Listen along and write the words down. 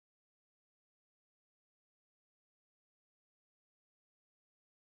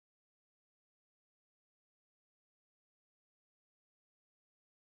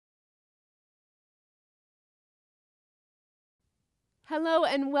Hello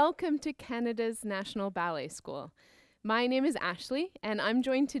and welcome to Canada's National Ballet School. My name is Ashley and I'm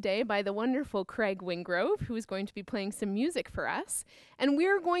joined today by the wonderful Craig Wingrove, who is going to be playing some music for us, and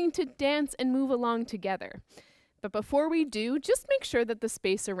we're going to dance and move along together. But before we do, just make sure that the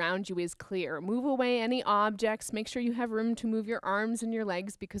space around you is clear. Move away any objects, make sure you have room to move your arms and your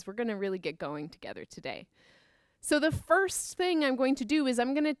legs because we're going to really get going together today. So the first thing I'm going to do is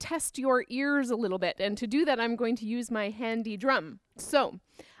I'm going to test your ears a little bit, and to do that I'm going to use my handy drum. So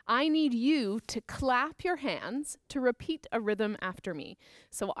I need you to clap your hands to repeat a rhythm after me.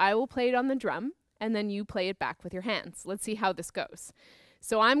 So I will play it on the drum and then you play it back with your hands. Let's see how this goes.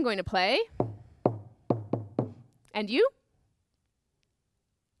 So I'm going to play. And you?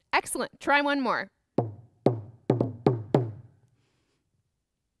 Excellent. Try one more.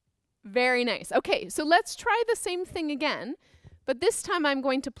 Very nice. Okay, so let's try the same thing again, but this time I'm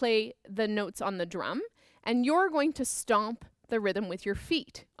going to play the notes on the drum, and you're going to stomp the rhythm with your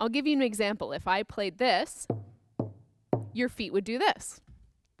feet. I'll give you an example. If I played this, your feet would do this.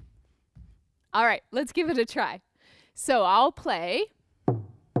 All right, let's give it a try. So I'll play.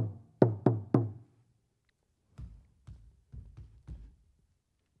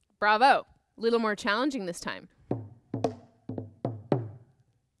 Bravo. A little more challenging this time.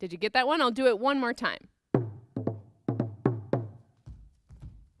 Did you get that one? I'll do it one more time.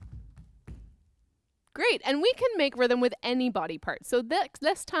 Great, and we can make rhythm with any body part. So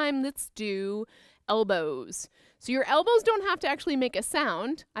this time, let's do elbows. So your elbows don't have to actually make a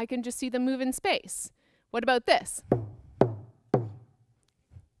sound. I can just see them move in space. What about this?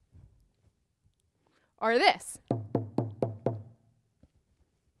 Or this?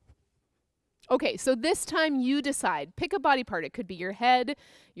 Okay, so this time you decide. Pick a body part. It could be your head,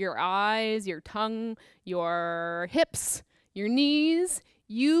 your eyes, your tongue, your hips, your knees.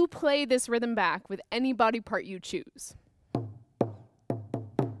 You play this rhythm back with any body part you choose.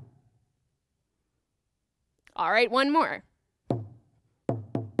 All right, one more.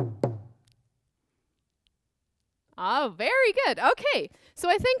 Oh, very good. Okay, so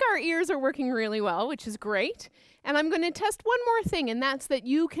I think our ears are working really well, which is great. And I'm going to test one more thing, and that's that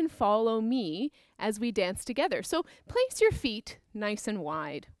you can follow me as we dance together. So place your feet nice and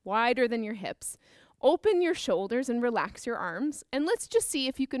wide, wider than your hips. Open your shoulders and relax your arms, and let's just see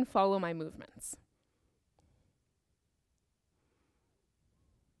if you can follow my movements.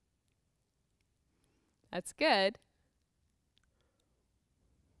 That's good.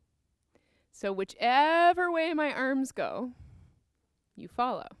 So whichever way my arms go, you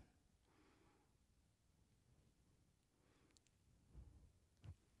follow.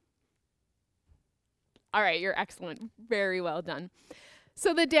 All right, you're excellent. Very well done.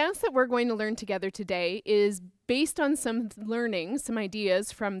 So the dance that we're going to learn together today is based on some learning, some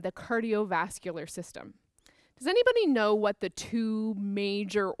ideas from the cardiovascular system. Does anybody know what the two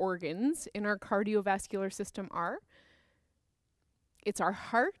major organs in our cardiovascular system are? It's our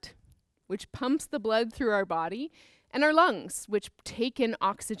heart, which pumps the blood through our body, and our lungs, which take in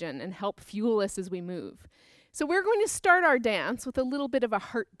oxygen and help fuel us as we move. So we're going to start our dance with a little bit of a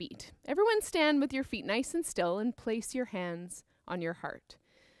heartbeat. Everyone stand with your feet nice and still and place your hands on your heart.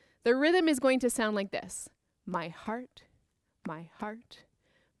 The rhythm is going to sound like this. My heart, my heart,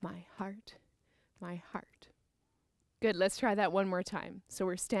 my heart, my heart. Good, let's try that one more time. So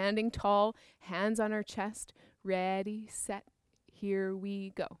we're standing tall, hands on our chest, ready, set, here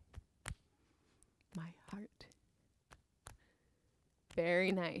we go. My heart.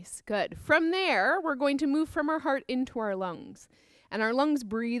 Very nice. Good. From there, we're going to move from our heart into our lungs. And our lungs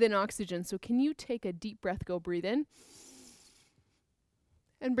breathe in oxygen. So can you take a deep breath, go breathe in.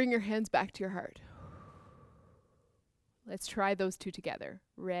 And bring your hands back to your heart. Let's try those two together.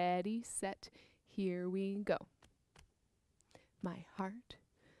 Ready, set, here we go. My heart,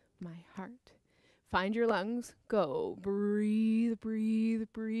 my heart. Find your lungs. Go. Breathe, breathe,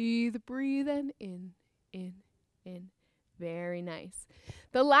 breathe, breathe, and in, in, in. Very nice.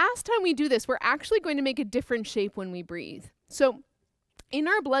 The last time we do this, we're actually going to make a different shape when we breathe. So in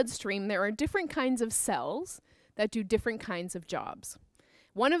our bloodstream, there are different kinds of cells that do different kinds of jobs.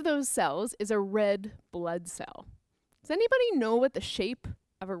 One of those cells is a red blood cell. Does anybody know what the shape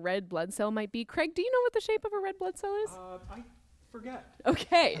of a red blood cell might be? Craig, do you know what the shape of a red blood cell is? I forget.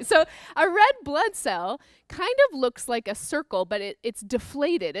 Okay, so a red blood cell kind of looks like a circle, but it's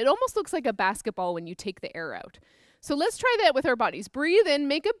deflated. It almost looks like a basketball when you take the air out. So let's try that with our bodies. Breathe in,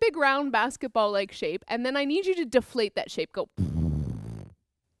 make a big round basketball-like shape, and then I need you to deflate that shape. Go.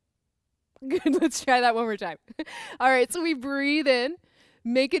 Good, let's try that one more time. All right, so we breathe in,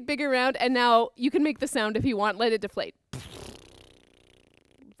 make it big around, and now you can make the sound if you want. Let it deflate.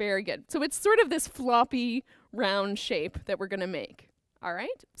 Very good. So it's sort of this floppy, round shape that we're going to make. All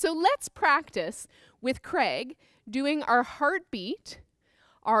right? So let's practice with Craig doing our heartbeat,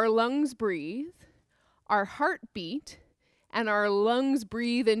 our lungs breathe, our heartbeat, and our lungs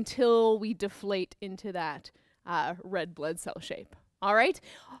breathe until we deflate into that red blood cell shape. All right?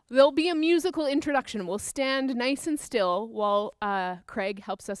 There'll be a musical introduction. We'll stand nice and still while Craig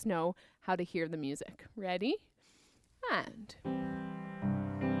helps us know how to hear the music. Ready? And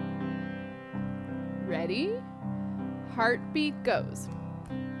ready? Heartbeat goes.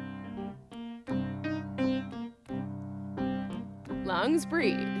 Lungs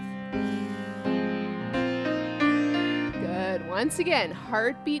breathe. Good. Once again,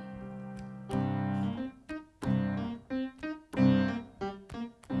 heartbeat.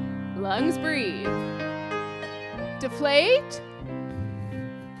 Lungs breathe. Deflate.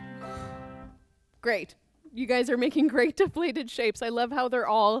 Great. You guys are making great deflated shapes. I love how they're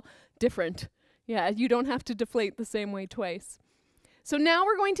all different. Yeah, you don't have to deflate the same way twice. So now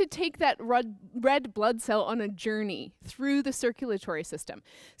we're going to take that red blood cell on a journey through the circulatory system.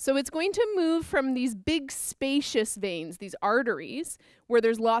 So it's going to move from these big spacious veins, these arteries, where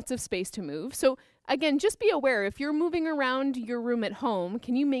there's lots of space to move. So again, just be aware, if you're moving around your room at home,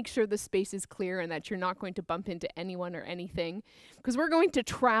 can you make sure the space is clear and that you're not going to bump into anyone or anything? Because we're going to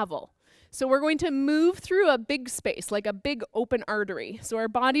travel. So we're going to move through a big space, like a big open artery. So our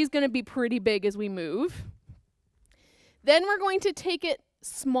body's going to be pretty big as we move. Then we're going to take it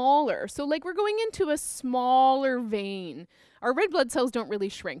smaller. So like we're going into a smaller vein. Our red blood cells don't really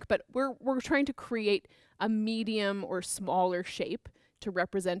shrink, but we're trying to create a medium or smaller shape to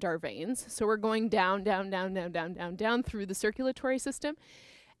represent our veins. So we're going down, down, down, down, down, down, down through the circulatory system.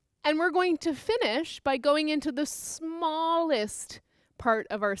 And we're going to finish by going into the smallest part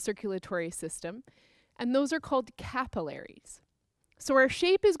of our circulatory system, and those are called capillaries. So our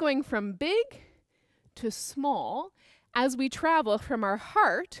shape is going from big to small as we travel from our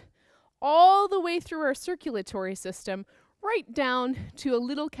heart all the way through our circulatory system, right down to a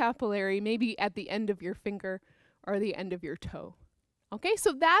little capillary, maybe at the end of your finger or the end of your toe. Okay,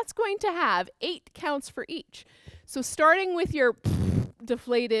 so that's going to have 8 counts for each. So starting with your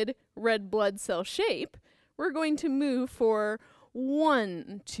deflated red blood cell shape, we're going to move for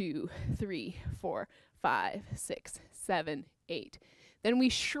 1, 2, 3, 4, 5, 6, 7, 8. Then we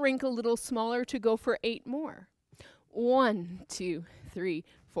shrink a little smaller to go for 8 more. 1, 2, 3,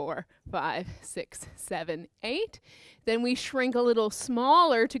 4, 5, 6, 7, 8. Then we shrink a little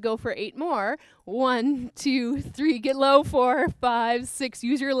smaller to go for 8 more. 1, 2, 3, get low, 4, 5, 6,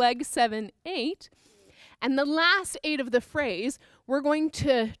 use your legs, 7, 8. And the last 8 of the phrase, we're going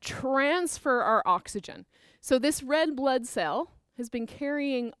to transfer our oxygen. So this red blood cell has been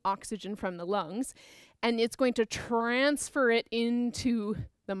carrying oxygen from the lungs, and it's going to transfer it into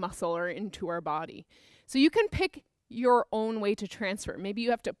the muscle or into our body. So you can pick your own way to transfer. Maybe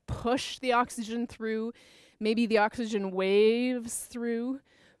you have to push the oxygen through. Maybe the oxygen waves through.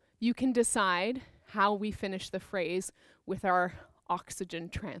 You can decide how we finish the phrase with our oxygen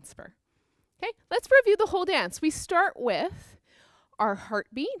transfer. Okay, let's review the whole dance. We start with our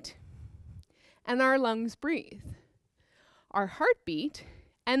heartbeat and our lungs breathe. Our heartbeat,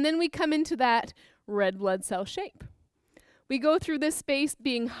 and then we come into that red blood cell shape. We go through this space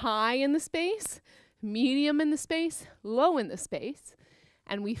being high in the space, medium in the space, low in the space,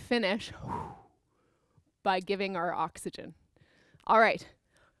 and we finish by giving our oxygen. All right,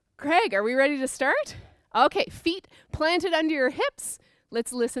 Craig, are we ready to start? Okay, feet planted under your hips.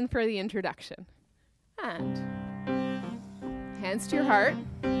 Let's listen for the introduction. And hands to your heart.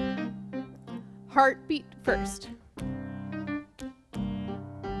 Heartbeat first.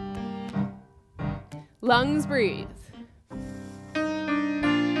 Lungs breathe. Good,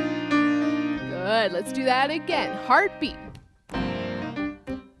 let's do that again. Heartbeat.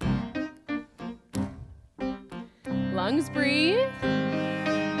 Lungs breathe.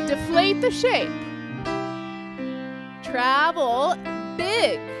 Deflate the shape. Travel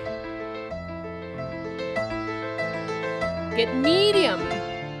big. Get medium.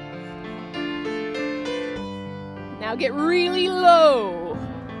 Now get really low.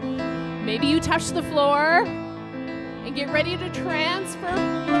 Maybe you touch the floor and get ready to transfer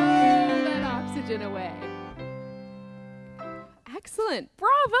that oxygen away. Excellent.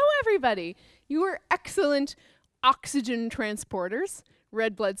 Bravo, everybody. You are excellent oxygen transporters,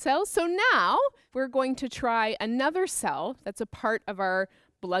 red blood cells. So now we're going to try another cell that's a part of our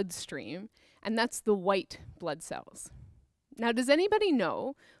bloodstream, and that's the white blood cells. Now, does anybody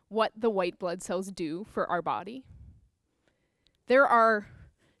know what the white blood cells do for our body? They're our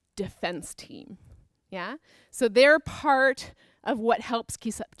defense team, yeah? So they're part of what helps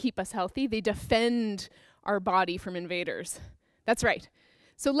keep us healthy. They defend our body from invaders. That's right.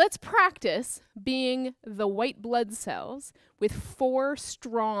 So let's practice being the white blood cells with 4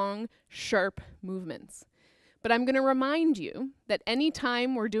 strong, sharp movements. But I'm going to remind you that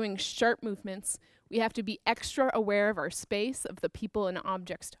anytime we're doing sharp movements, we have to be extra aware of our space, of the people and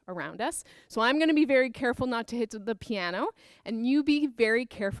objects around us. So I'm going to be very careful not to hit the piano, and you be very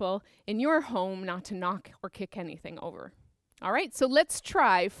careful in your home not to knock or kick anything over. All right, so let's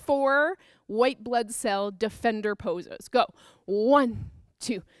try 4 white blood cell defender poses. Go. 1,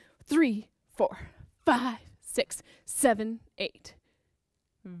 2, 3, 4, 5, 6, 7, 8.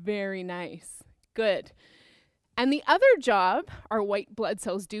 Very nice. Good. And the other job our white blood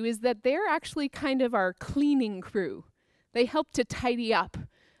cells do is that they're actually kind of our cleaning crew. They help to tidy up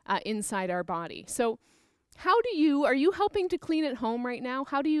inside our body. So are you helping to clean at home right now?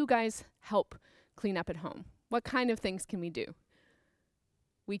 How do you guys help clean up at home? What kind of things can we do?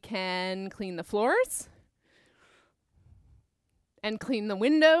 We can clean the floors and clean the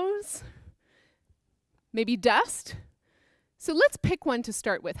windows, maybe dust. So let's pick one to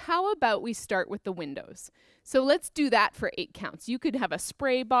start with. How about we start with the windows? So let's do that for 8 counts. You could have a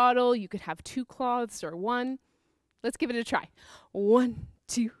spray bottle, you could have 2 cloths or 1. Let's give it a try. 1,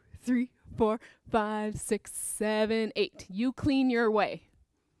 2, 3, 4, 5, 6, 7, 8. You clean your way.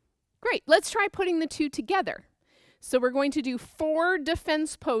 Great, let's try putting the 2 together. So we're going to do 4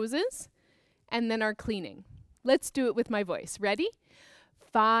 defense poses and then our cleaning. Let's do it with my voice. Ready?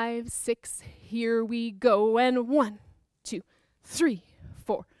 5, 6, here we go, and 1, 2, 3,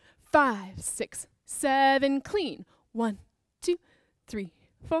 4, 5, 6, 7, clean. 1, 2, 3,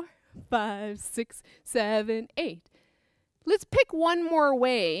 4, 5, 6, 7, 8. Let's pick one more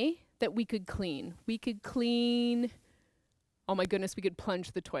way that we could clean. We could clean, oh my goodness, we could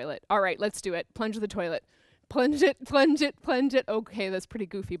plunge the toilet. All right, let's do it. Plunge the toilet. Plunge it, plunge it, plunge it. Okay, that's pretty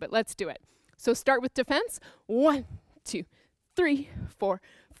goofy, but let's do it. So start with defense. 1, 2, 3, 4,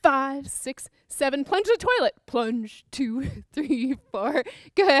 5, 6, 7. Plunge the toilet. Plunge, 2, 3, 4.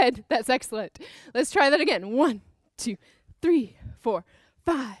 Good. That's excellent. Let's try that again. 1, 2, 3, 4,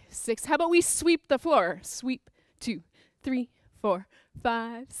 5, 6. How about we sweep the floor? Sweep, 2, 3, 4,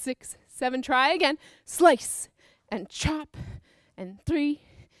 5, 6, 7. Try again. Slice and chop and 3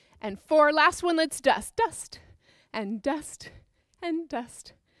 and 4. Last one, let's dust. Dust and dust and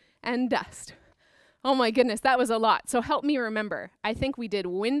dust and dust. Oh my goodness, that was a lot. So help me remember. I think we did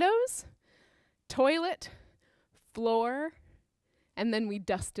windows, toilet, floor, and then we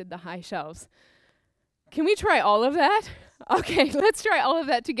dusted the high shelves. Can we try all of that? Okay, let's try all of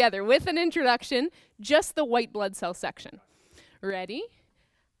that together with an introduction, just the white blood cell section. Ready?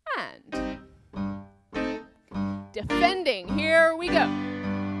 And defending. Here we go.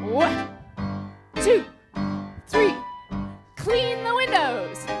 1, 2, 3. Clean the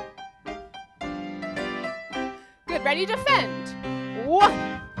windows. Good. Ready? Defend.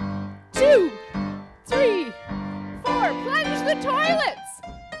 1, 2, 3, 4. Plunge the toilets.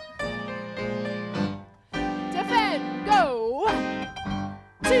 Defend. Go. 1,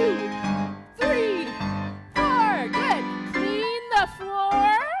 2, 3, 4. Good. Clean the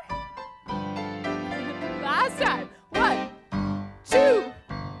floor. Last time. 1, 2,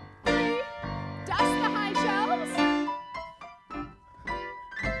 3. Dust the high shelves.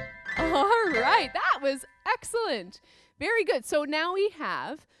 All right. That was excellent. Very good. So now we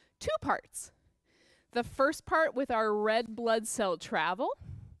have 2 parts. The first part with our red blood cell travel,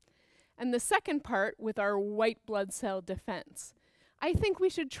 and the second part with our white blood cell defense. I think we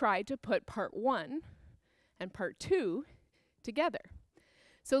should try to put part 1 and part 2 together.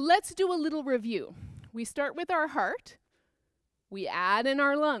 So let's do a little review. We start with our heart. We add in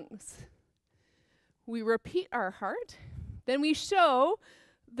our lungs. We repeat our heart. Then we show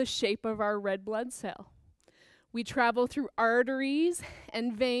the shape of our red blood cell. We travel through arteries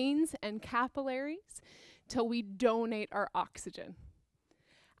and veins and capillaries till we donate our oxygen.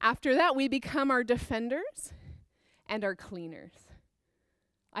 After that, we become our defenders and our cleaners.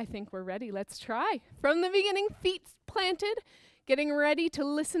 I think we're ready. Let's try. From the beginning, feet planted, getting ready to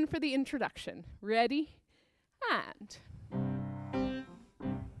listen for the introduction. Ready? And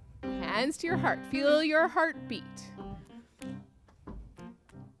hands to your heart. Feel your heartbeat.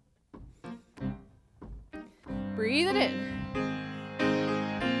 Breathe it in.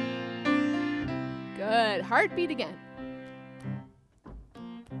 Good. Heartbeat again.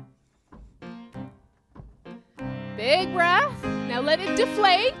 Big breath. Now let it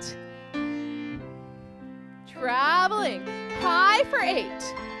deflate. Traveling. High for 8.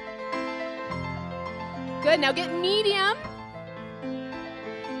 Good. Now get medium.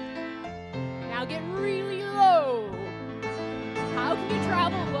 Now get really low. How can you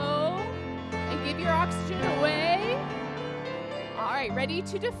travel low and give your oxygen away? right, ready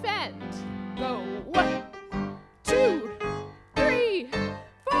to defend. Go. 1, 2, 3,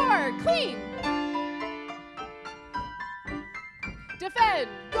 4. Clean. Defend.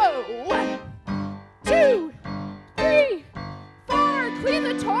 Go. 1, 2, 3, 4. Clean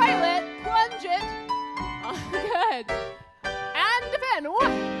the toilet. Plunge it. Oh, good. And defend.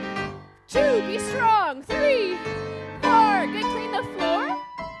 1, 2. Be strong. 3, 4. Good. Clean the floor.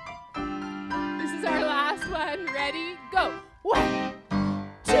 This is our last one. Ready? Go. 1,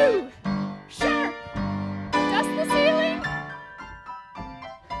 2. Sharp. Dust the ceiling.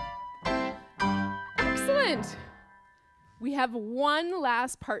 Excellent. We have one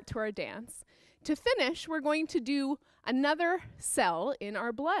last part to our dance. To finish, we're going to do another cell in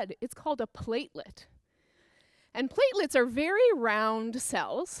our blood. It's called a platelet. And platelets are very round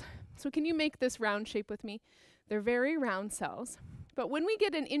cells. So can you make this round shape with me? They're very round cells. But when we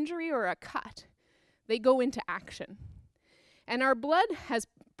get an injury or a cut, they go into action. And our blood has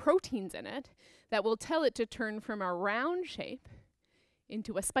proteins in it that will tell it to turn from a round shape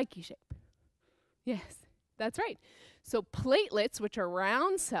into a spiky shape. Yes, that's right. So platelets, which are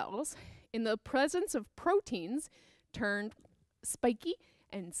round cells, in the presence of proteins, turn spiky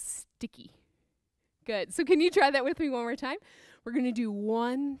and sticky. Good. So can you try that with me one more time? We're going to do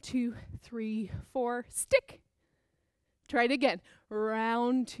 1, 2, 3, 4, stick. Try it again.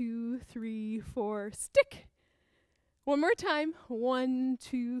 Round, 2, 3, 4, stick. One more time. 1,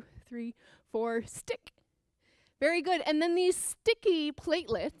 2, 3, 4, stick. Very good. And then these sticky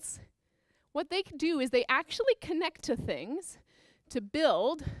platelets, what they can do is they actually connect to things to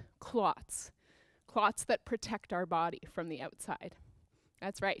build clots that protect our body from the outside.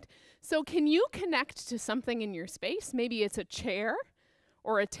 That's right. So can you connect to something in your space? Maybe it's a chair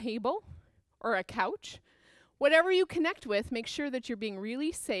or a table or a couch. Whatever you connect with, make sure that you're being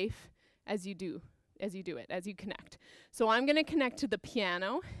really safe as you connect. So I'm going to connect to the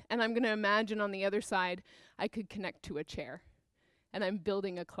piano, and I'm going to imagine on the other side I could connect to a chair, and I'm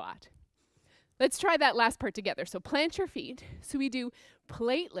building a clot. Let's try that last part together. So plant your feet. So we do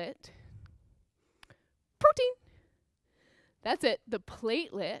platelet, protein. That's it. The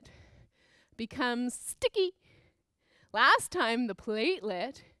platelet becomes sticky. Last time, the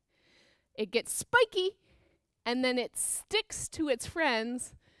platelet, it gets spiky, and then it sticks to its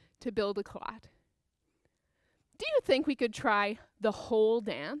friends to build a clot. Do you think we could try the whole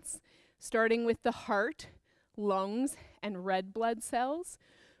dance, starting with the heart, lungs, and red blood cells,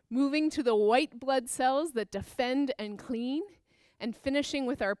 moving to the white blood cells that defend and clean, and finishing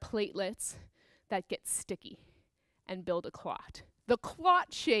with our platelets that get sticky and build a clot? The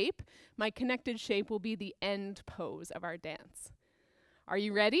clot shape, my connected shape, will be the end pose of our dance. Are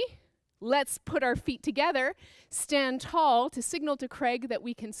you ready? Let's put our feet together, stand tall to signal to Craig that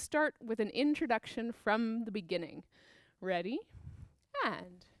we can start with an introduction from the beginning. Ready?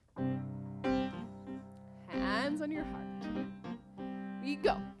 And hands on your heart. We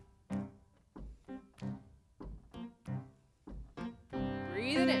go.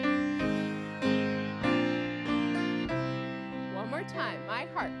 Breathe it in. One more time, my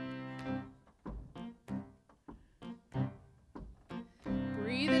heart.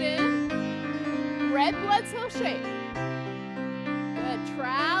 Breathe it in. Red blood cell shape. Good.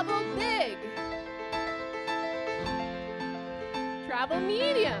 Travel big. Travel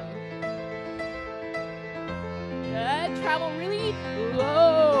medium. Good. Travel really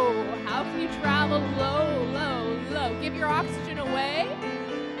low. How can you travel low, low, low? Give your oxygen away.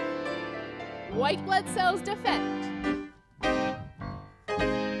 White blood cells defend.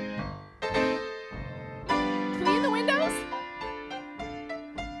 Clean the windows.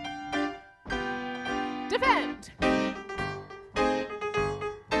 Defend.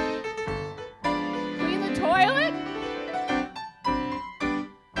 Clean the toilet.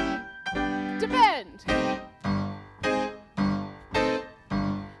 Defend.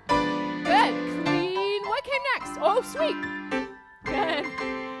 Good. Clean. What came next? Oh, sweet. Good.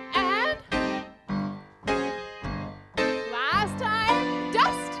 And last time,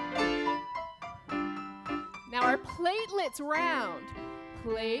 dust. Now our platelets round.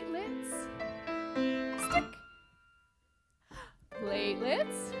 Platelets. Stick.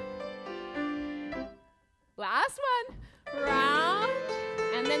 Platelets. Last one. Round.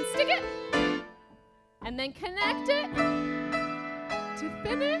 And then stick it. And then connect it to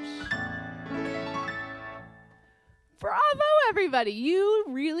finish. Bravo, everybody. You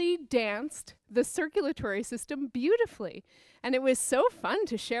really danced the circulatory system beautifully. And it was so fun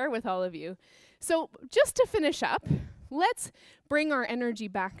to share with all of you. So just to finish up, let's bring our energy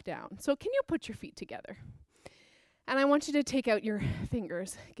back down. So can you put your feet together? And I want you to take out your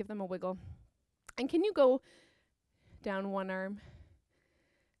fingers, give them a wiggle. And can you go down one arm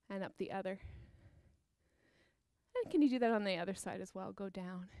and up the other. And can you do that on the other side as well? Go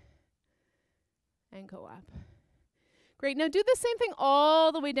down and go up. Great. Now do the same thing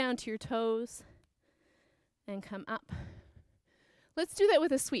all the way down to your toes and come up. Let's do that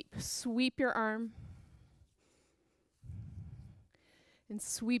with a sweep. Sweep your arm and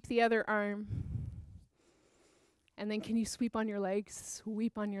sweep the other arm. And then can you sweep on your legs?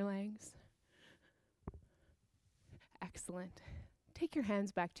 Sweep on your legs. Excellent. Take your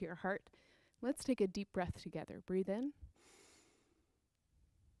hands back to your heart. Let's take a deep breath together. Breathe in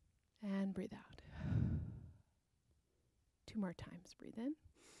and breathe out. 2 more times. Breathe in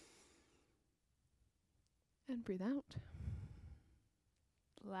and breathe out.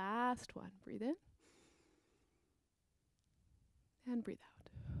 Last one. Breathe in and breathe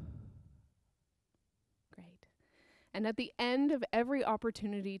out. Great. And at the end of every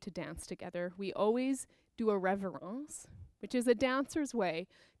opportunity to dance together, we always do a reverence, which is a dancer's way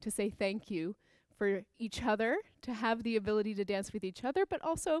to say thank you for each other, to have the ability to dance with each other, but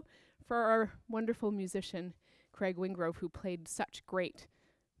also for our wonderful musician, Craig Wingrove, who played such great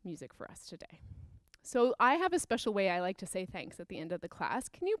music for us today. So I have a special way I like to say thanks at the end of the class.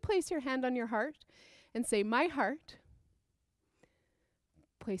 Can you place your hand on your heart and say, my heart?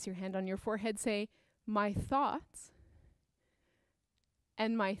 Place your hand on your forehead, say, my thoughts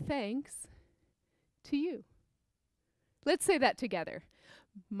and my thanks to you. Let's say that together.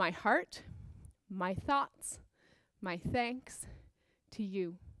 My heart, my thoughts, my thanks to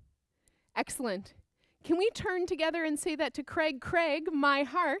you. Excellent. Can we turn together and say that to Craig? Craig, my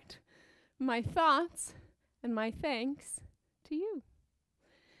heart, my thoughts, and my thanks to you.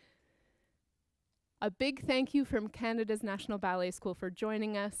 A big thank you from Canada's National Ballet School for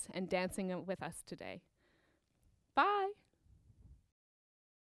joining us and dancing with us today. Bye.